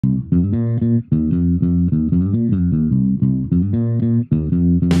Our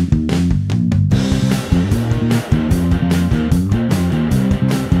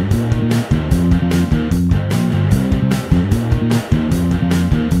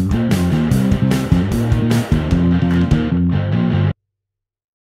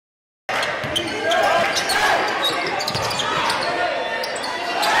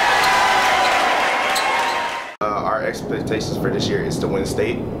expectations for this year is to win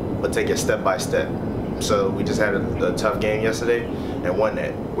state, but take it step by step. So we just had a tough game yesterday and won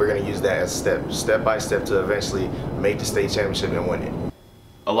that. We're going to use that as step by step to eventually make the state championship and win it.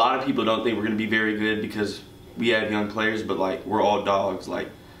 A lot of people don't think we're going to be very good because we have young players, but like we're all dogs. Like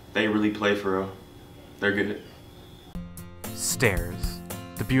they really play for real. They're good. Stairs,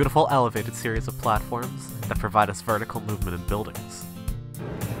 the beautiful elevated series of platforms that provide us vertical movement in buildings.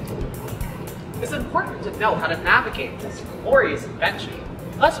 It's important to know how to navigate this glorious invention,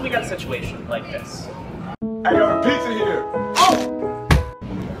 unless we got a situation like this. I got a pizza here! Oh!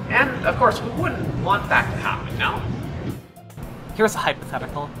 And, of course, we wouldn't want that to happen, no? Here's a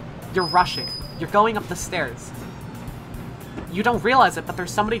hypothetical. You're rushing. You're going up the stairs. You don't realize it, but there's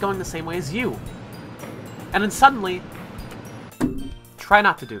somebody going the same way as you. And then suddenly... Try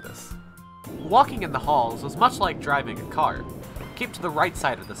not to do this. Walking in the halls is much like driving a car. Keep to the right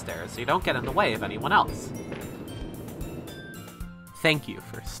side of the stairs so you don't get in the way of anyone else. Thank you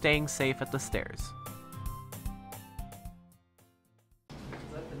for staying safe at the stairs.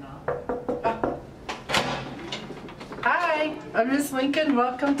 Hi, I'm Miss Lincoln.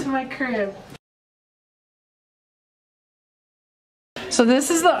 Welcome to my crib. So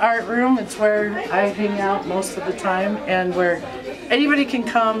this is the art room. It's where I hang out most of the time and where anybody can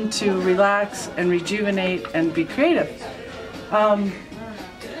come to relax and rejuvenate and be creative.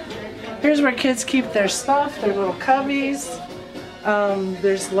 Here's where kids keep their stuff, their little cubbies.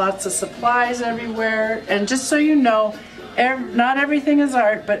 There's lots of supplies everywhere. And just so you know, not everything is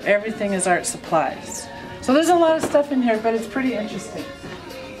art, but everything is art supplies. So there's a lot of stuff in here, but it's pretty interesting.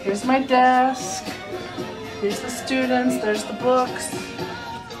 Here's my desk. Here's the students. There's the books.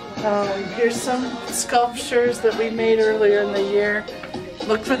 Here's some sculptures that we made earlier in the year.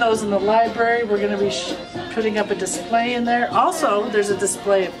 Look for those in the library. We're going to be putting up a display in there. Also, there's a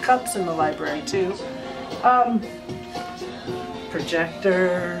display of cups in the library too.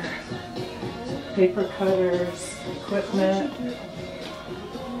 Projector, paper cutters, equipment,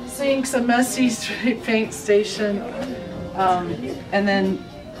 sinks, a messy paint station, and then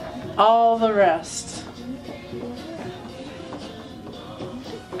all the rest.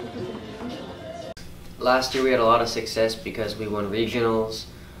 Last year we had a lot of success because we won regionals.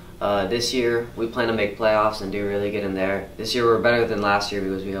 This year we plan to make playoffs and do really good in there. This year we're better than last year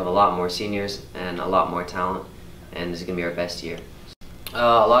because we have a lot more seniors and a lot more talent, and this is going to be our best year.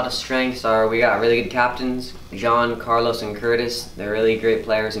 A lot of strengths are we got really good captains, John, Carlos, and Curtis. They're really great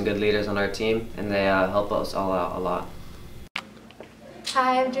players and good leaders on our team, and they help us all out a lot.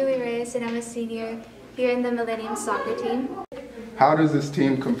 Hi, I'm Julie Reyes and I'm a senior here in the Millennium soccer team. How does this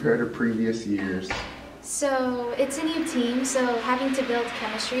team compare to previous years? So it's a new team, so having to build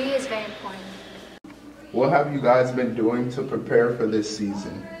chemistry is very important. What have you guys been doing to prepare for this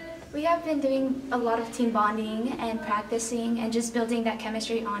season? We have been doing a lot of team bonding and practicing and just building that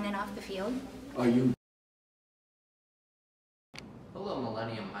chemistry on and off the field. Hello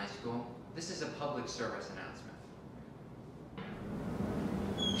Millennium High School. This is a public service announcement.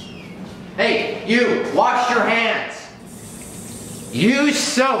 Hey, you! Wash your hands! Use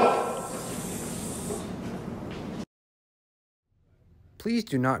soap! Please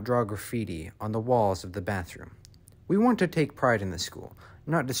do not draw graffiti on the walls of the bathroom. We want to take pride in the school,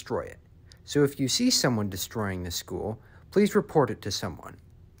 not destroy it. So if you see someone destroying the school, please report it to someone.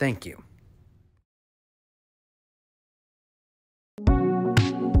 Thank you.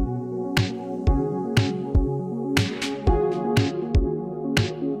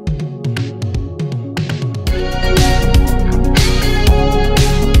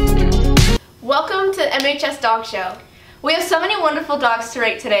 Welcome to the MHS Dog Show. We have so many wonderful dogs to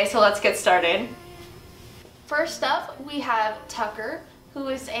rate today, so let's get started. First up, we have Tucker, who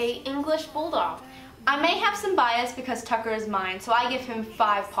is an English Bulldog. I may have some bias because Tucker is mine, so I give him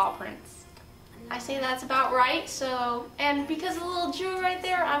 5 paw prints. I say that's about right, and because of the little jewel right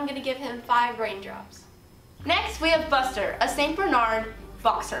there, I'm going to give him 5 raindrops. Next, we have Buster, a St. Bernard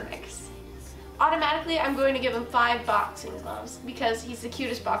boxer mix. Automatically, I'm going to give him 5 boxing gloves because he's the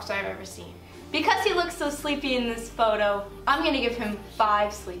cutest boxer I've ever seen. Because he looks so sleepy in this photo, I'm going to give him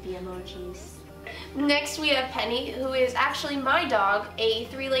 5 sleepy emojis. Next we have Penny, who is actually my dog, a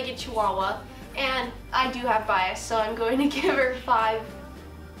 3-legged Chihuahua, and I do have bias, so I'm going to give her 5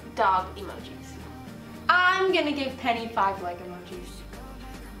 dog emojis. I'm gonna give Penny 5 leg emojis.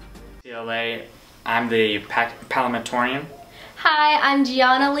 CLA, I'm the parliamentarian. Hi, I'm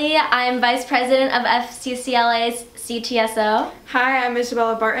Gianna Lee. I'm Vice President of FCCLA's CTSO. Hi, I'm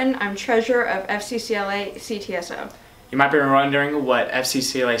Isabella Barton. I'm Treasurer of FCCLA CTSO. You might be wondering what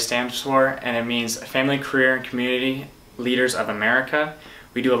FCCLA stands for, and it means Family, Career, and Community Leaders of America.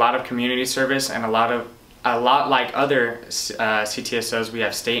 We do a lot of community service, and a lot like other CTSOs, we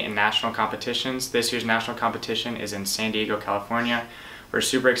have state and national competitions. This year's national competition is in San Diego, California. We're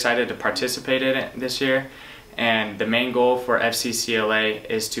super excited to participate in it this year, and the main goal for FCCLA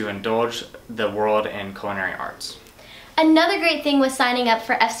is to indulge the world in culinary arts. Another great thing with signing up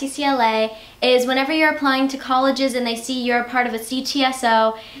for FCCLA is whenever you're applying to colleges and they see you're a part of a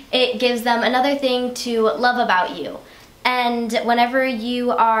CTSO, it gives them another thing to love about you. And whenever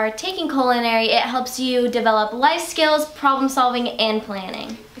you are taking culinary, it helps you develop life skills, problem solving, and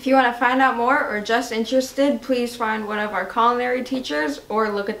planning. If you want to find out more or just interested, please find one of our culinary teachers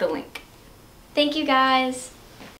or look at the link. Thank you guys.